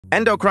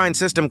Endocrine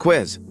System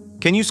Quiz.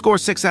 Can you score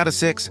 6 out of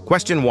 6?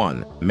 Question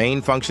 1.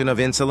 Main function of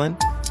insulin?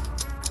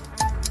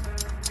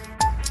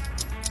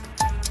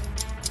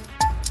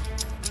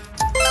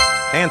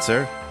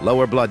 Answer,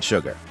 lower blood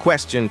sugar.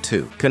 Question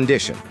 2.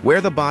 Condition, where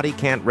the body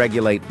can't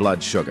regulate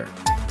blood sugar.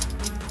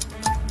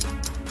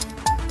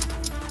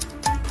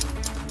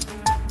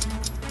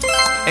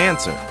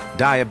 Answer,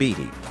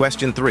 diabetes.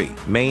 Question 3.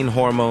 Main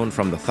hormone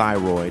from the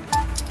thyroid.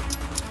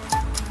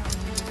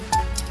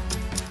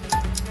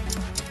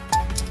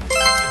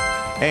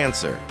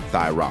 Answer,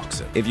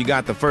 thyroxine. If you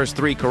got the first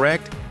 3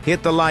 correct,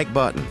 hit the like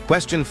button.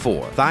 Question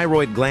 4.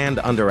 Thyroid gland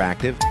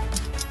underactive.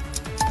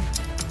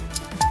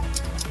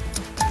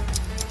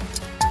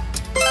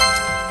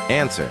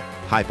 Answer,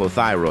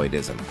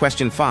 hypothyroidism.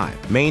 Question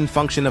 5. Main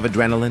function of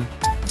adrenaline.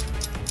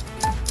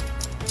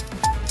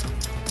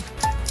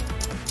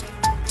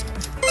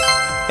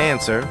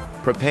 Answer,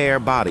 prepare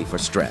body for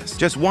stress.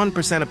 Just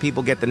 1% of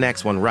people get the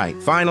next one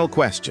right. Final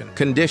question.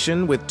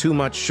 Condition with too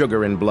much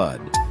sugar in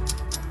blood.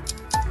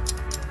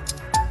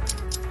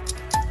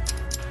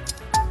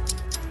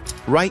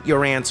 Write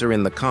your answer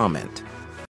in the comment.